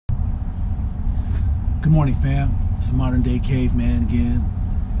Good morning, fam. It's Modern Day Caveman again.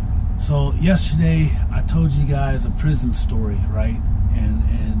 So yesterday I told you guys a prison story, right? And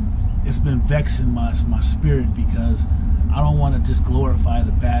it's been vexing my spirit because I don't want to just glorify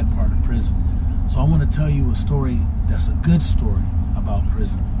the bad part of prison. So I want to tell you a story that's a good story about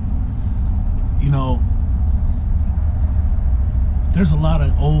prison. You know, there's a lot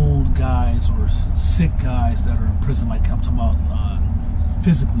of old guys or sick guys that are in prison, like I'm talking about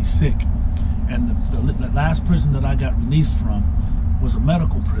physically sick. And the last prison that I got released from was a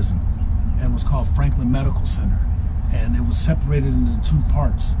medical prison, and it was called Franklin Medical Center. And it was separated into two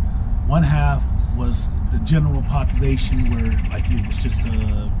parts. One half was the general population, where like it was just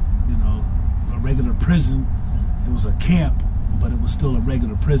a regular prison. It was a camp, but it was still a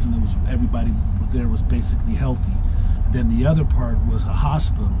regular prison. It was everybody there was basically healthy. And then the other part was a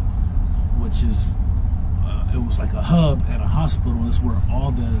hospital, which is it was like a hub and a hospital. Is where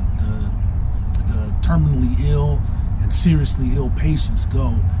all the terminally ill and seriously ill patients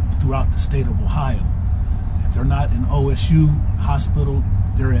go throughout the state of Ohio. If they're not in OSU hospital,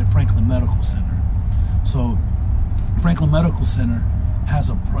 they're at Franklin Medical Center. So Franklin Medical Center has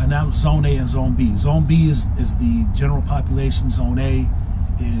and that was Zone A and Zone B. Zone B is the general population. Zone A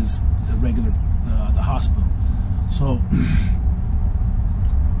is the regular the hospital. So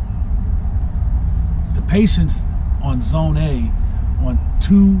the patients on Zone A, on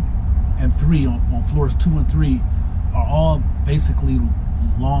 2 and 3, on floors 2 and 3, are all basically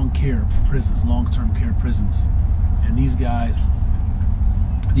long-term care prisons. And these guys,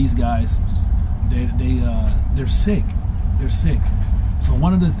 they're sick. They're sick. So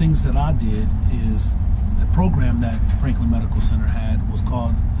one of the things that I did is the program that Franklin Medical Center had was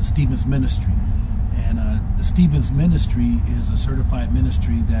called the Stevens Ministry. And the Stevens Ministry is a certified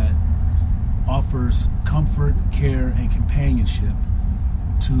ministry that offers comfort, care, and companionship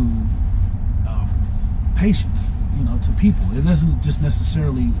to patients, to people. It doesn't just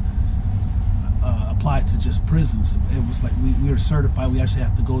necessarily apply to just prisons. It was like we are certified. We actually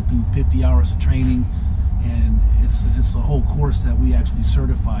have to go through 50 hours of training, and it's a whole course that we actually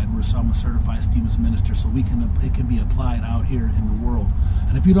certified. I'm a certified Stevens minister, so it can be applied out here in the world.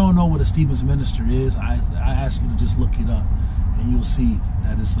 And if you don't know what a Stevens minister is, I ask you to just look it up, and you'll see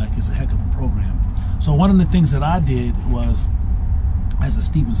that it's a heck of a program. So one of the things that I did was, as a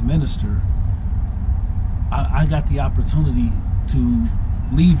Stevens minister, I got the opportunity to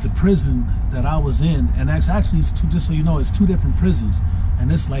leave the prison that I was in, and that's actually, just so you know, it's two different prisons,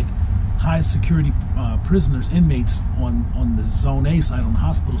 and it's like high security prisoners, inmates on the Zone A side, on the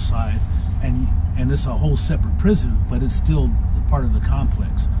hospital side, and it's a whole separate prison, but it's still part of the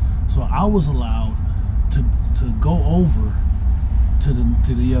complex. So I was allowed to go over to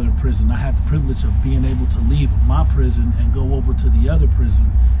the other prison. I had the privilege of being able to leave my prison and go over to the other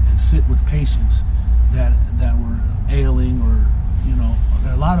prison and sit with patients that were ailing, or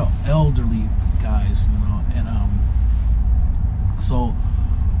there are a lot of elderly guys, and so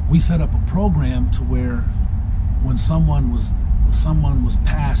we set up a program to where when someone was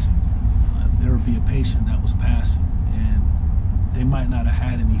passing, there would be a patient that was passing, and they might not have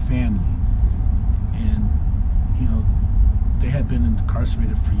had any family, and they had been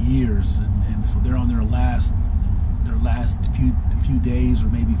incarcerated for years, and so they're on their last few days or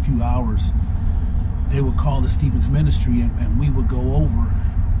maybe a few hours. They would call the Stevens Ministry, and we would go over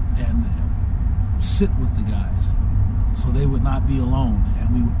and sit with the guys so they would not be alone,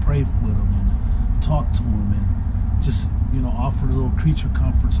 and we would pray with them and talk to them and just offer little creature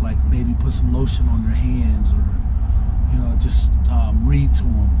comforts, like maybe put some lotion on their hands, or just read to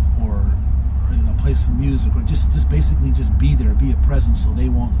them, or play some music, or just basically just be there, be a presence, so they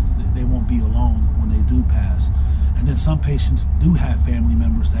won't be alone when they do pass. And then some patients do have family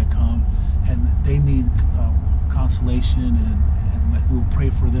members that come, and they need consolation, and like we'll pray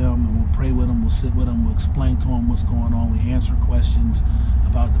for them, and we'll pray with them, we'll sit with them, we'll explain to them what's going on, we answer questions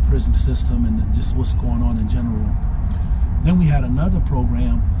about the prison system and just what's going on in general. Then we had another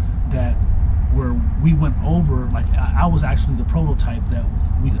program where we went over, like I was actually the prototype that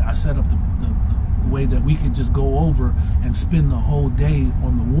I set up the way that we could just go over and spend the whole day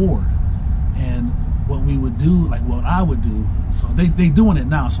on the ward. And what we would do, like what I would do, so they doing it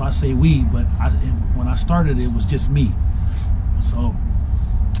now, so I say we, but when I started, it was just me. So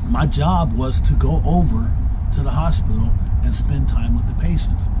my job was to go over to the hospital and spend time with the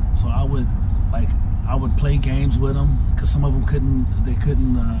patients. So I would play games with them, because some of them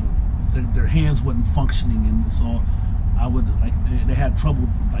their hands wasn't functioning, and so I would, they had trouble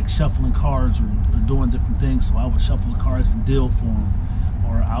shuffling cards or doing different things, so I would shuffle the cards and deal for them,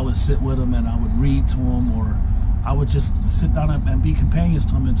 or I would sit with them and I would read to them, or I would just sit down and be companions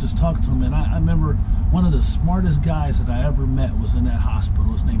to him and just talk to him. And I remember one of the smartest guys that I ever met was in that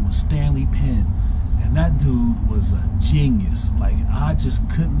hospital. His name was Stanley Penn. And that dude was a genius. Like, I just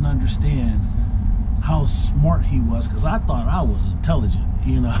couldn't understand how smart he was, because I thought I was intelligent,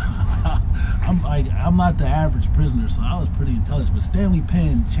 you know. I'm not the average prisoner, so I was pretty intelligent. But Stanley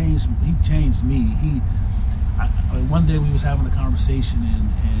Penn changed me. One day we was having a conversation, and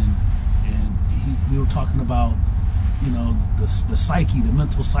we were talking about, you know, the psyche, the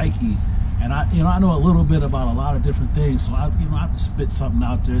mental psyche. And I know a little bit about a lot of different things, so I have to spit something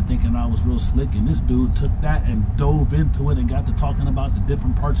out there thinking I was real slick. And this dude took that and dove into it and got to talking about the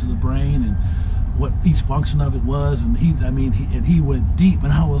different parts of the brain and what each function of it was. And he went deep,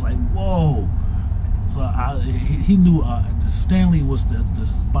 and I was like, whoa. So he knew Stanley was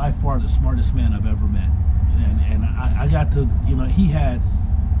by far the smartest man I've ever met. And I got to, you know, he had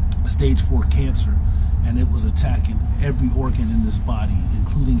stage 4 cancer, and it was attacking every organ in his body,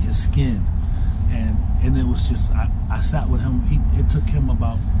 including his skin. And it was just, I sat with him. It took him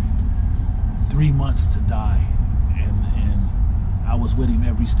about 3 months to die, and I was with him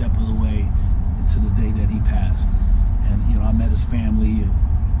every step of the way to the day that he passed. And, you know, I met his family, and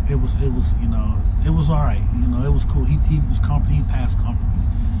it was you know, it was all right. You know, it was cool. He was comfortable. He passed comfortably,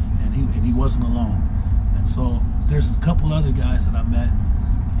 and he wasn't alone. And so there's a couple other guys that I met,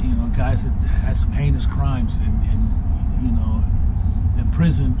 you know, guys that had some heinous crimes, and you know, in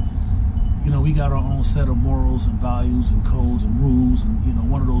prison, you know, we got our own set of morals and values and codes and rules. And, you know,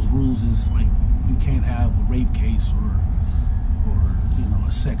 one of those rules is, like, you can't have a rape case or you know,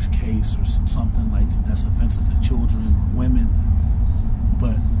 a sex case or something like that's offensive to children or women.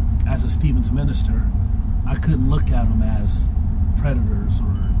 But as a Stevens minister, I couldn't look at them as predators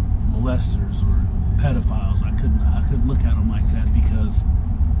or molesters or pedophiles. I couldn't look at them like that, because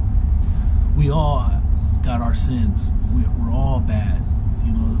we all got our sins. We're all bad.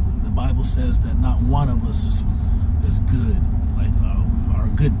 You know, the Bible says that not one of us is good. Like, our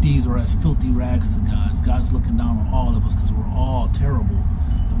good deeds are as filthy rags to God. God's looking down on all of us, because we're all terrible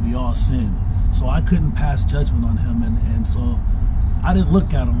and we all sin. So I couldn't pass judgment on him, and so I didn't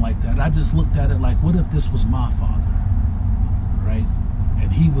look at him like that. I just looked at it like, what if this was my father, right?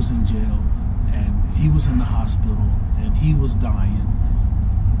 And he was in jail, and he was in the hospital, and he was dying.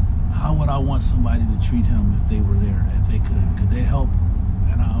 How would I want somebody to treat him if they were there, if they could? Could they help?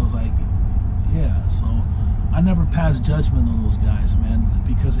 And I was like, yeah. So I never passed judgment on those guys, man,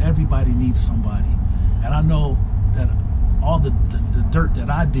 because everybody needs somebody. And I know that all the dirt that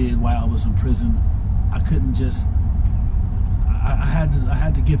I did while I was in prison, I couldn't just, I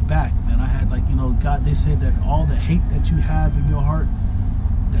had to give back, man. I had, like, you know, God, they said that all the hate that you have in your heart,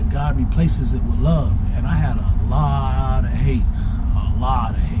 that God replaces it with love. And I had a lot of hate.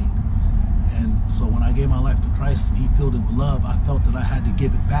 And so when I gave my life to Christ and he filled it with love, I felt that I had to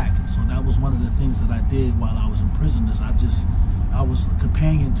give it back. And so that was one of the things that I did while I was in prison, is I was a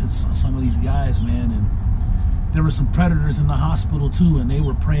companion to some of these guys, man. And there were some predators in the hospital too, and they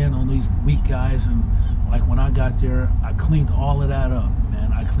were preying on these weak guys. And like, when I got there, I cleaned all of that up,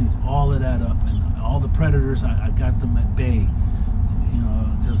 man. I cleaned all of that up, and all the predators, I got them at bay. You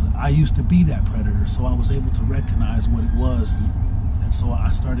know, because I used to be that predator, so I was able to recognize what it was. And so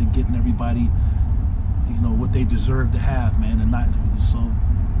I started getting everybody, you know, what they deserve to have, man. And not so.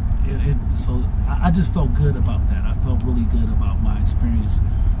 So I just felt good about that. I felt really good about my experience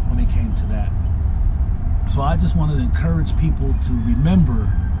when it came to that. So I just wanted to encourage people to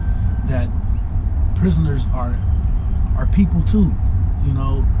remember that prisoners are people too. You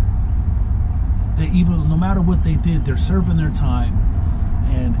know, they, even no matter what they did, they're serving their time,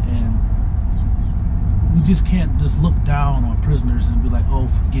 and we just can't just look down on prisoners and be like, oh,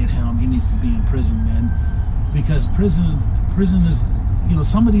 forget him, he needs to be in prison, man. Because prison is, you know,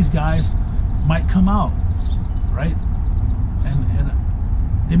 some of these guys might come out, right?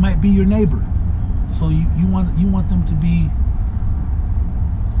 And they might be your neighbor. So you want them to be,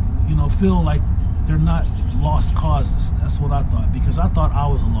 you know, feel like they're not lost causes. That's what I thought, because I thought I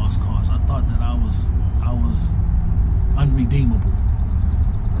was a lost cause. I thought that I was unredeemable,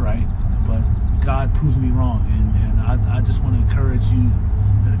 right? But God proved me wrong, and I just want to encourage you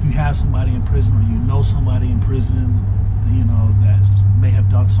that if you have somebody in prison, or you know somebody in prison, you know, that may have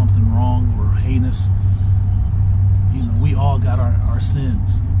done something wrong or heinous, you know, we all got our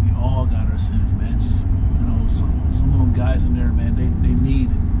sins. We all got our sins, man. Just, you know, some of them guys in there, man, they need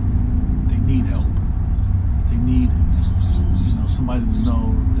help. They need, you know, somebody to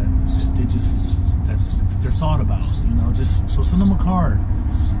know that they're thought about, you know. Just so send them a card,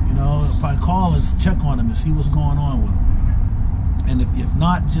 you know. If I call and check on them and see what's going on with them, and if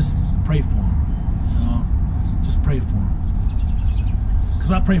not, just pray for them, you know. Just just pray for them.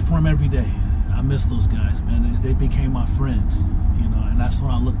 Because I pray for them every day. I miss those guys, man. They became my friends, you know, and that's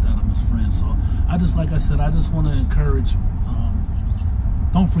when I looked at them as friends. So I just, like I said, I just want to encourage,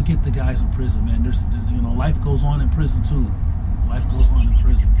 don't forget the guys in prison, man. There's, you know, life goes on in prison too. Life goes on in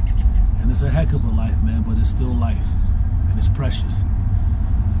prison. And it's a heck of a life, man, but it's still life. And it's precious.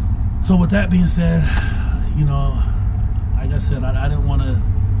 So with that being said, you know, like I said, I didn't want to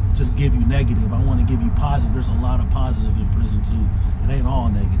just give you negative. I want to give you positive. There's a lot of positive in prison too. It ain't all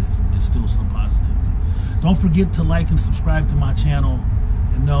negative. It's still some positivity. Don't forget to like and subscribe to my channel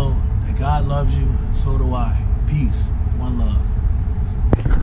and know that God loves you and so do I. Peace. One love.